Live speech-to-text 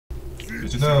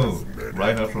Did you know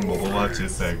Reinhardt from Overwatch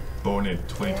is like born in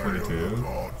 2022?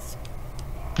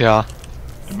 Yeah.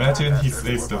 Imagine he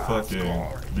says the fucking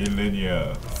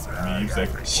millennia memes like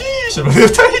sheesh every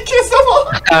time he kills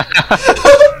someone!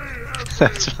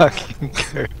 That's fucking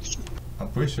cursed. I'm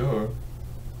pretty sure.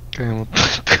 Okay, we'll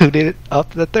put it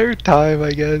up the third time,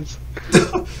 I guess.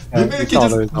 Maybe we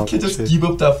can It's just shit. give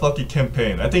up that fucking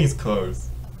campaign. I think it's cursed.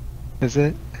 Is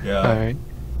it? Yeah. Alright.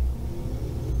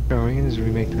 Sure, we can just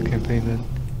remake the campaign then.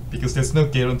 Because there's no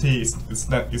guarantee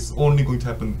it's only going to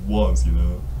happen once, you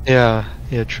know. Yeah,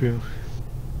 yeah, true.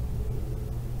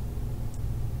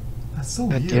 That's so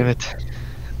God weird.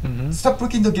 damn it. Stop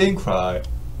breaking the game, Cry.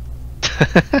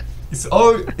 It's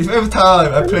all if every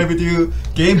time I play with you,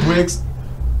 game breaks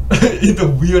in the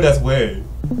weirdest way.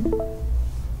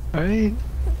 Alright.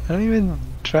 I don't even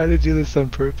try to do this on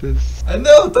purpose. I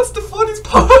know, that's the funniest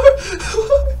part.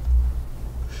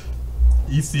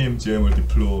 ECM jammer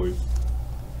deployed.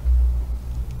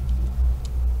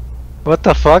 What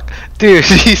the fuck? Dude,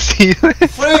 you see that?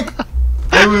 Frank!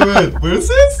 Wait, where is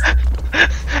this?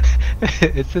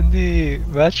 It's in the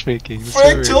matchmaking.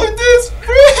 Frank, server. join this!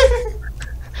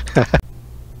 Frank!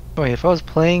 Wait, if I was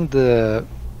playing the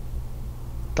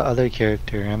other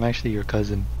character, I'm actually your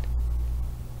cousin.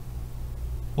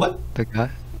 What? The guy,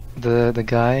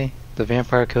 the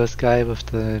Vampire Coast guy with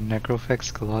the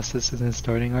Necrofex Colossus in his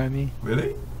starting army.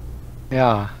 Really?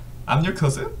 Yeah, I'm your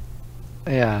cousin?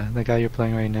 yeah, the guy you're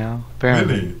playing right now.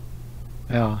 Apparently. Really?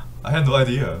 Yeah, I had no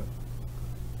idea.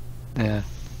 yeah.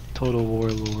 Total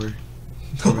warlord.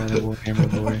 Or rather,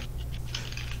 Warhammer lore.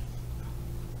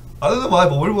 I don't know why,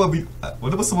 but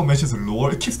whenever someone mentions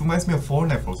lore, it keeps reminds me of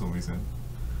Fortnite for some reason.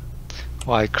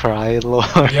 Why cry, lore?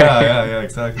 Yeah,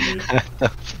 exactly.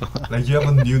 Like you have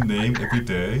a new name every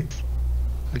day.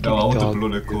 No, I want to blow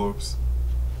the corpse.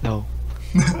 No.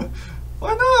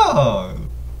 Why not?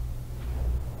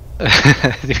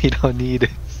 We don't need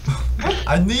it.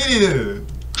 I need it.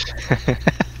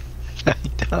 No,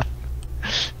 you don't.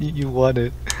 You want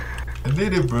it. I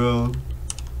need it, bro.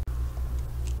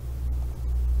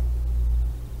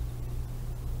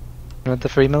 You want the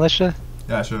free militia?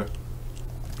 Yeah, sure.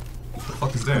 What the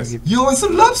fuck is this? give- Yo, it's a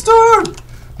lobster!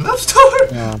 Lobster!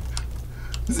 Yeah.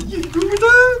 Is it you remember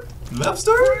that?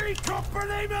 Lobster? Free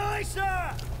company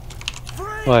militia!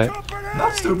 Free What? company!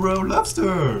 Lobster, bro,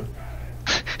 lobster!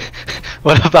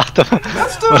 What about the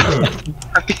Lobster!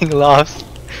 fucking lost?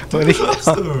 What are you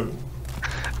talking? Lobster!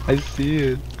 I see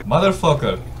it.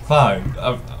 Motherfucker. Fine,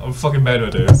 I'm fucking mad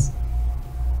at this.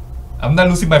 I'm not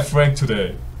losing my Frank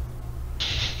today.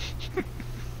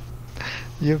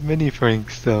 You have many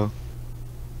Franks though.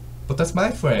 But that's my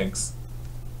Franks.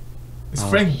 It's Oh.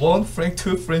 Frank 1, Frank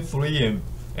 2, Frank 3,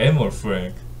 and more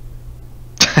Frank.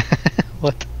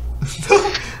 What?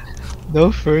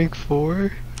 No Frank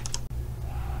 4?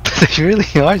 They really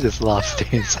are just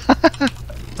lobsters.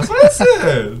 That's what I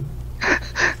said!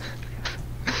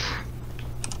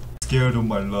 Scared of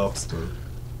my lobster.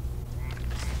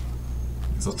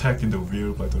 He's attacked in the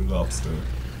rear by the lobster.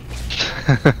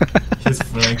 His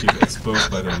flank is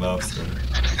exposed by the lobster.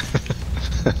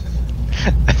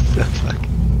 That's so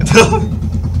fucking...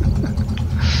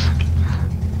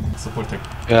 Support tech.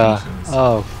 Yeah. technicians.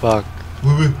 Oh fuck.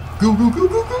 Wait, go!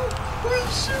 Wait,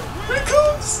 shit, here it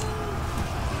comes!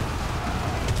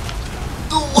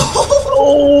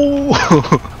 Oh!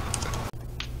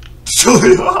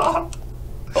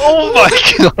 Oh my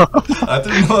god! I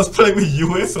didn't know I was playing with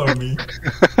US Army. Dude,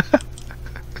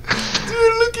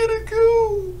 look at it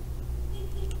go!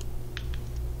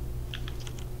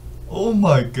 Oh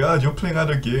my god, you're playing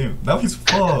other game. Now he's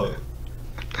fucked.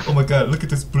 Oh my god, look at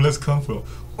this bullets come from.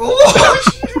 Oh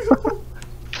shit!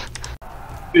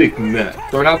 Big Mac.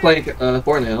 So we're not playing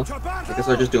Fortnite now. I guess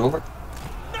I'll just do homework.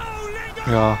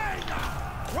 Yeah.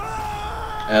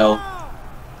 L.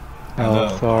 Oh,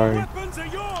 No. sorry. Weapons are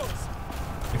yours!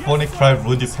 If only Cry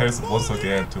ruined his health once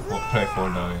again to play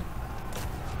Fortnite.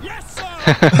 Yes,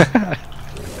 sir!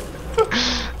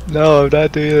 No, I'm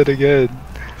not doing it again.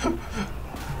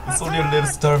 It's only a little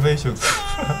starvation.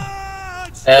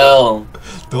 L.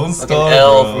 Don't Fucking starve,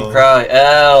 L bro. from Cry.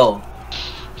 L.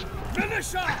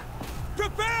 Militia!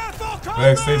 Prepare for combat!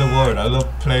 Greg, say the word. I love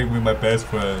playing with my best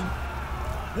friend.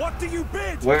 What do you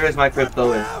bid? Where is my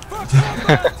crypto in? Prepare for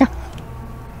combat!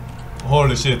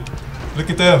 Holy shit. Look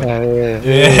at them. Yeah.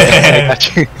 Yeah. I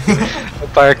got you. The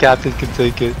fire captain can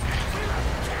take it.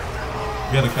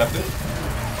 We are the captain.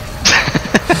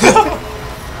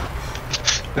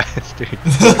 Bastard.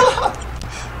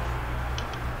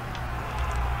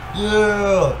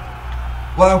 Yeah.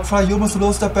 Wow, Cry, you almost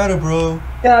lost that battle, bro.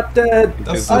 Captain!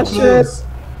 That's Oh, so shit. close.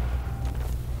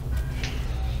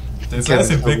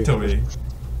 Decisive victory.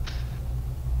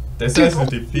 Decisive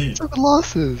defeat. 7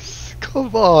 losses.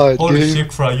 Come on, Holy dude. shit,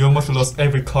 Cry, you almost lost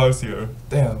every card here.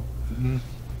 Damn. Mhm.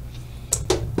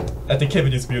 I think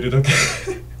Kevin is muted,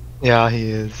 okay? Yeah, he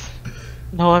is.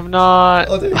 No, I'm not.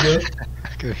 Oh, there you go.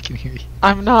 Good, I can hear you.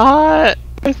 I'm not.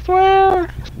 I swear.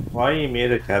 Why are you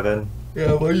muted, Kevin?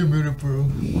 Yeah, why are you muted, bro?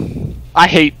 I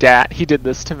hate Dat. He did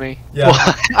this to me. Yeah.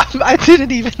 What? I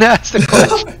didn't even ask the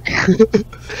question.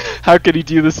 How could he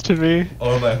do this to me?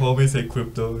 All my homies say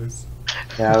crypto is.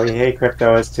 Yeah, we hate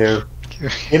cryptos too.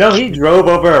 You know, he drove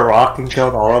over a rock and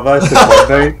killed all of us in one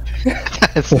day.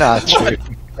 That's not true.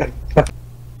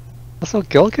 Also,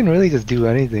 Gil can really just do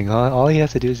anything. All he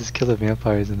has to do is just kill the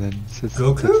vampires and then it's just,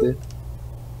 Goku? that's it.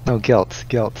 No, Gelt.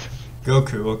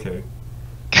 Goku, okay.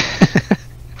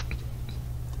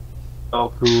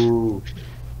 Goku.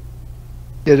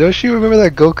 Yeah, don't you remember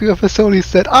that Goku episode? He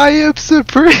said, "I am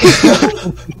supreme."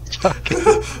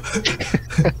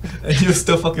 And you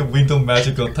still fucking window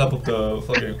magic on top of the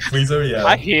fucking freezer, yeah.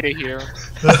 I hate it here.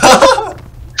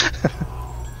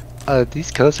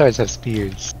 These co-stars have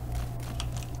spears.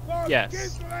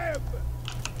 Yes. Yeah.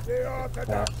 But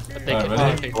they Alright, can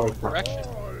ready? take one direction.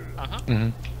 Uh-huh.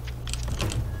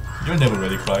 Mm-hmm. You're never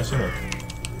ready, Cry, shut up.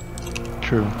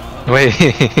 True. Wait.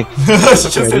 She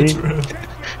just said Ready? true.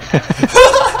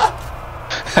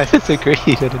 I disagree.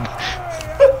 I didn't.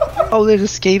 Oh, there's a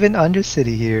Skaven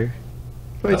Undercity here.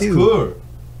 What do I That's do? cool.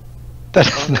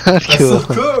 That's not That's cool.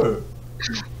 so cool.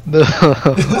 No.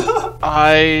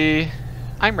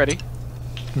 I'm ready.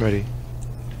 I'm ready.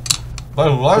 My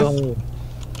life Oh.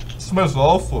 smells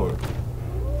awful.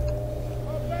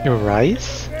 Your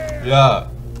rice? Yeah.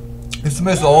 It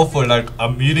smells awful like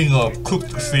I'm eating a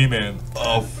cooked semen.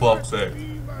 Oh fuck's sake.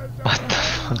 What the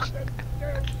fuck?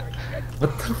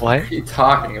 What the What? fuck are you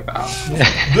talking about?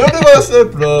 That's what I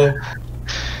said, bro.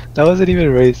 That wasn't even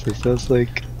racist. That was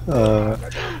like,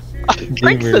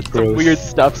 Frank gamer said some gross. weird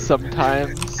stuff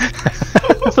sometimes.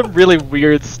 Some really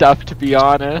weird stuff, to be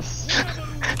honest.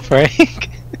 Frank?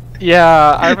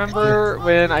 Yeah, I remember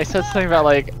when I said something about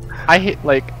like I hate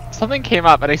like something came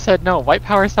up and I said no, white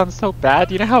power sounds so bad.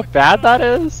 Do you know how bad that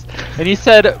is? And he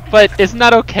said, but isn't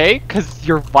that okay? Cause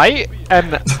you're white.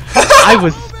 And I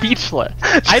was speechless.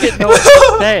 I didn't know what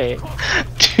to say.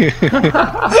 Dude.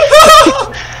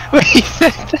 Wait, he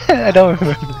said that? I don't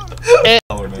remember.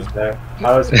 Oh, man. There.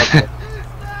 I was fucking-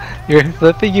 You're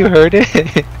flipping, you heard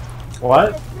it?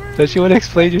 What? Don't you want to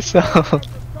explain yourself?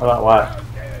 About what?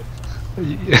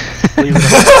 Leave it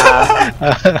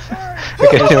at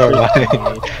Okay, never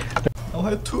mind. I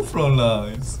had 2 front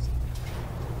lines.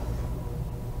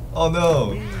 Oh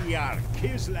no. We are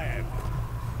Kislev.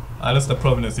 I lost the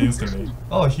prominence instantly.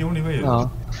 Oh, he only waited.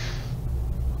 Oh,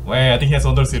 Wait, I think he has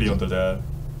Undercity under that.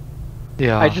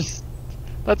 yeah. I just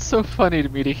that's so funny to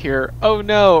me to hear. Oh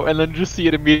no, and then just see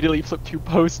it immediately flip to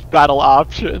post-battle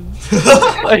options.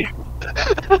 Like,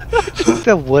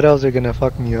 the wood elves are gonna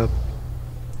fuck me up.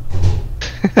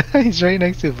 He's right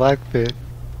next to Blackpit.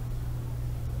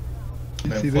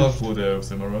 You see Man, fuck this? Wood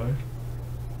Elves, am I right?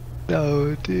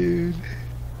 No, dude.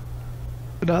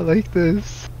 Not like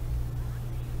this.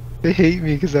 They hate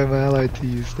me because I'm allied to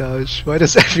you, Stoush. Why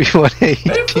does everyone hate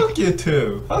Man, me? fuck you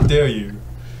too. How dare you?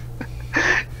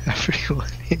 Everyone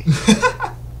hates me.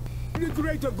 The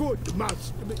greater good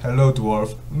must be. Hello,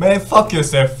 dwarf. Man, fuck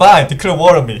yourself. Fine, declare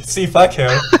war on me. See if I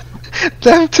care.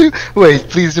 Them too. Wait,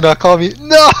 please do not call me.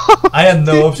 No! I had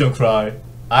no option, Cry.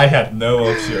 I had no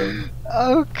option.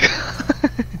 Oh god.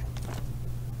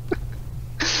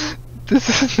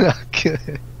 This is not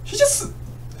good. He just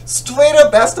straight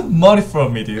up asked the money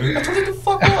from me, dude. I told you to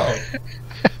fuck off.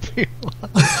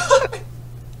 Everyone.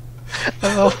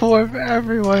 I'm a whore for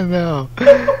everyone now.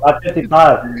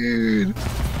 55. Dude.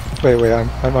 Wait,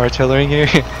 I'm artillerying here.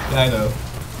 Yeah, I know.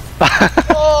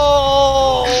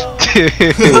 Dude.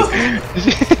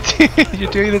 Dude,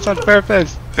 you're doing this on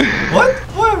purpose. What?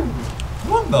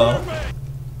 What the?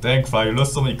 Dang, Cry, you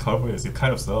lost so many covers. You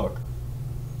kind of suck.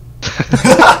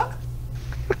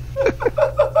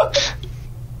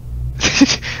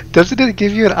 Doesn't it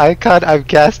give you an icon I'm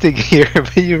casting here,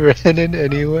 but you ran in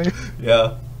anyway?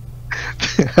 Yeah.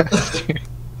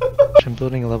 I'm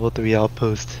building a level 3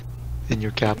 outpost in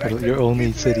your capital, your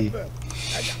only city.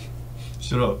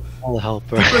 Shut up. I'll help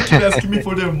her. People keep asking me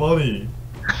for their money.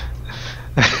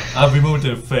 I've removed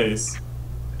their face.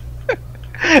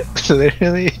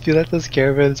 Literally, if you let those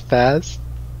caravans pass,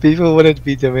 people wouldn't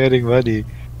be demanding money.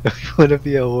 We wouldn't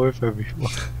be a whore for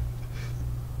everyone.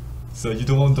 So you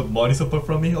don't want the money support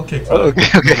from me? Okay, fine. Oh,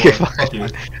 okay, Fuck fine. you.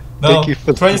 Thank No, you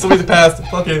for- train is already passed.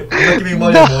 Fuck it. I'm not giving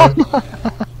money No. anymore.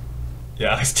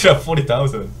 Yeah, I still have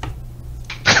 40,000.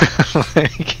 Oh my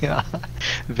god.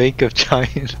 Bank of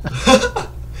China.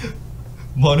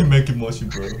 Money making machine,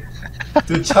 bro.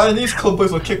 The Chinese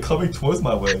companies will keep coming towards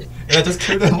my way, and I just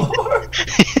kill them all.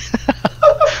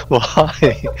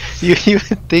 Why? You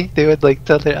would think they would like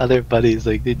tell their other buddies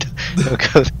like they don't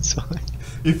go this way.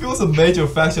 If it was a major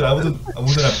faction, I wouldn't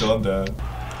have done that.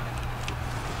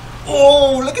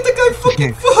 Oh, look at the guy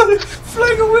fucking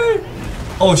flying away!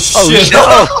 Oh shit!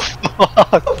 Oh,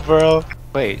 fuck, bro.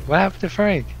 Wait, what happened to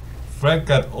Frank? Frank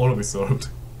got all of it solved.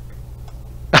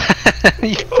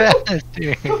 You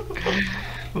bastard!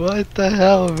 What the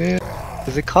hell, man?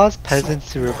 Does it cause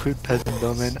peasants to recruit peasant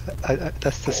bowmen?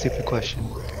 That's the stupid question.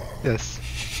 Yes.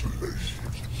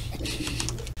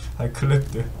 I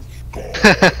clicked it.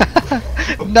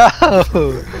 No!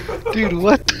 Dude,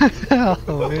 what the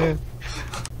hell, man?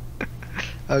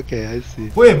 Okay, I see.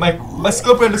 Wait, my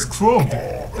Scorpion looks chromed.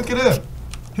 Look at him.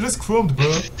 He looks chromed,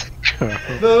 bro.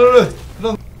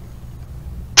 No.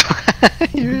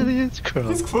 He really is chrome.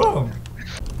 He's chromed.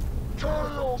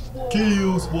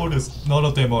 Chaos Warriors. None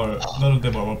of them are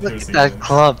all Look at piercing. that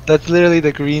clump. That's literally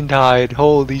the green tide.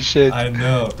 Holy shit. I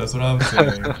know. That's what I'm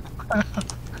saying.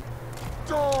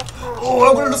 Oh,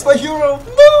 I'm gonna lose my hero.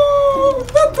 No,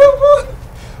 not that one.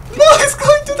 No, he's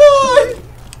going to die.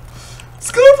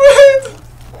 Scorpion.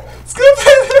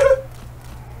 Scorpion.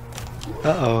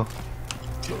 Uh-oh.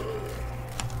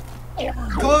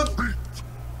 Come on.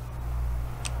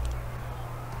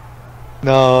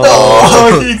 No.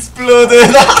 Oh, he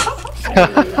exploded.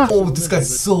 Oh, this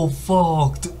guy's so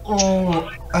fucked. Oh,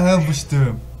 I ambushed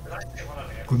him.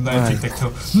 Good night,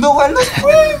 tic-tac-toe. No, I lost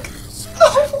Frank.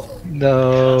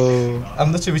 No.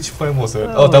 I'm not sure which Frank was it.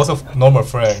 Oh, that was a normal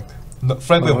Frank. No,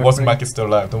 Frank with Normal was Frank. Mike is still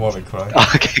alive. Don't worry, cry.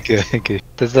 Okay, good.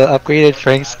 Does the upgraded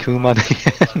Frank's Kuma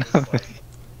again?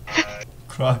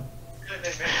 Cry.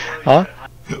 Huh?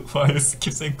 Why you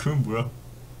keep saying Kun, bro?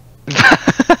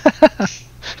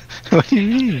 What do you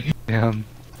mean? Damn.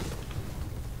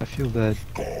 I feel bad.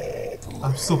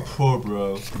 I'm so poor,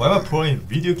 bro. Why am I poor in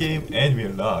video game and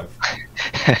real life?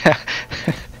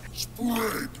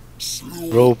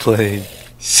 Roleplay.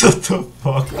 Shut the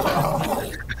fuck up.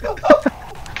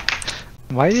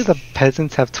 Why do the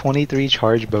peasants have 23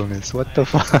 charge bonus? What the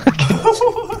fuck?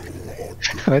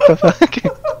 What the fuck?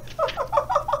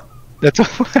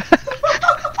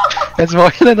 That's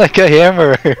more than like a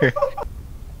hammer.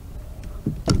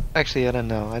 Actually, I don't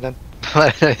know. Why did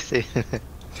I say that?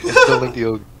 It's still like the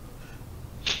ogre.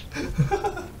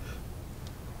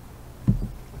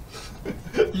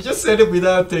 You just said it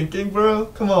without thinking, bro.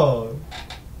 Come on.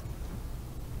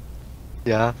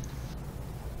 Yeah.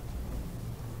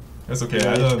 That's okay.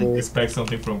 I don't expect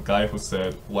something from guy who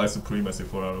said white supremacy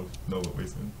for out of no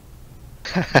reason.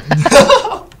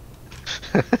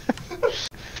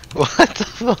 What the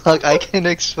fuck? I can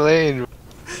explain.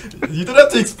 You don't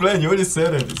have to explain. You already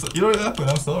said it. You already happened.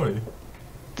 I'm sorry.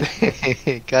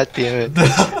 God damn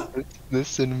it.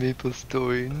 Listen to Maple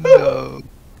Story. No.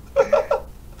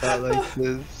 Not like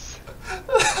this.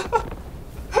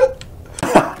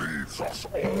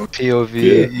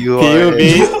 POV, you are.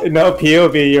 POV, no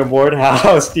POV, your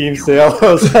Mordhouse team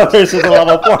sales versus a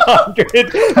level 400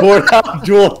 Mordhouse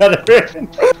dual veteran.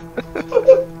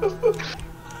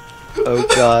 Oh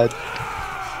god.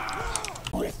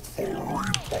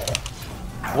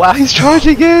 Wow, he's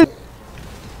charging it!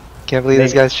 Can't believe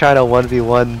this guy's trying to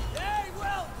 1v1.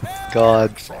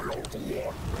 God.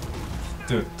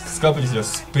 Dude, Scorpion is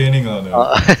just spinning on him.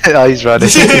 Oh, he's running.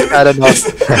 I don't know.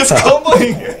 It's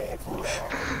comboing.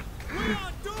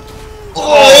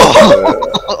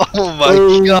 Oh my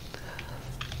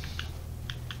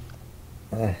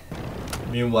god.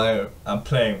 Meanwhile, I'm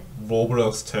playing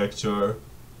Roblox texture,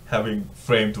 having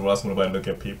frame to rush mobile and look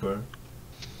at people.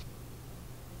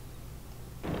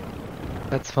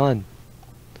 That's fun.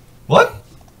 What?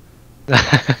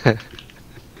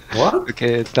 What?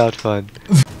 Okay, it's not fun.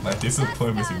 My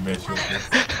disappointment is immense,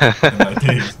 and my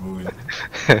day is ruined.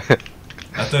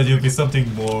 I thought you'd be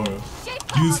something more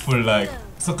useful, like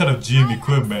some kind of gym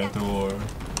equipment or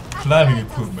climbing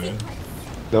equipment.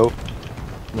 Nope.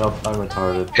 Nope, I'm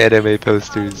retarded. Anime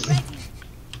posters.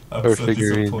 I'm Or so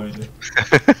figurine. disappointed.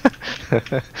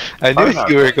 I knew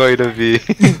you were going to be.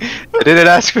 I didn't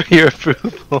ask for your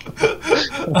approval.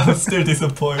 I'm still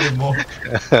disappointed more.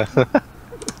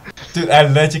 Dude, I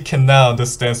legit can now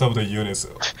understand some of the units.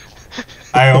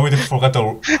 I already forgot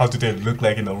how do they look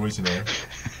like in the original.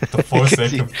 The 4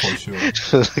 second for sure.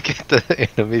 Look at the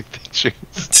anime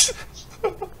pictures.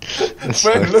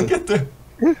 Frank, look at them.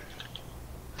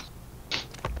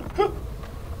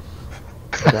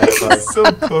 That's like, So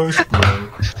cursed, bro.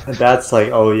 that's like,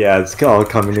 oh yeah, it's all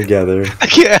coming together. I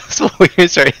can't ask what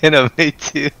yours are anime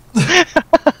too.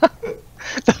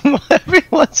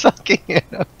 Everyone's fucking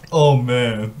anime. Oh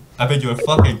man, I bet you're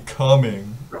fucking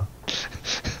coming.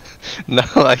 No,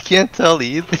 I can't tell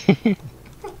either.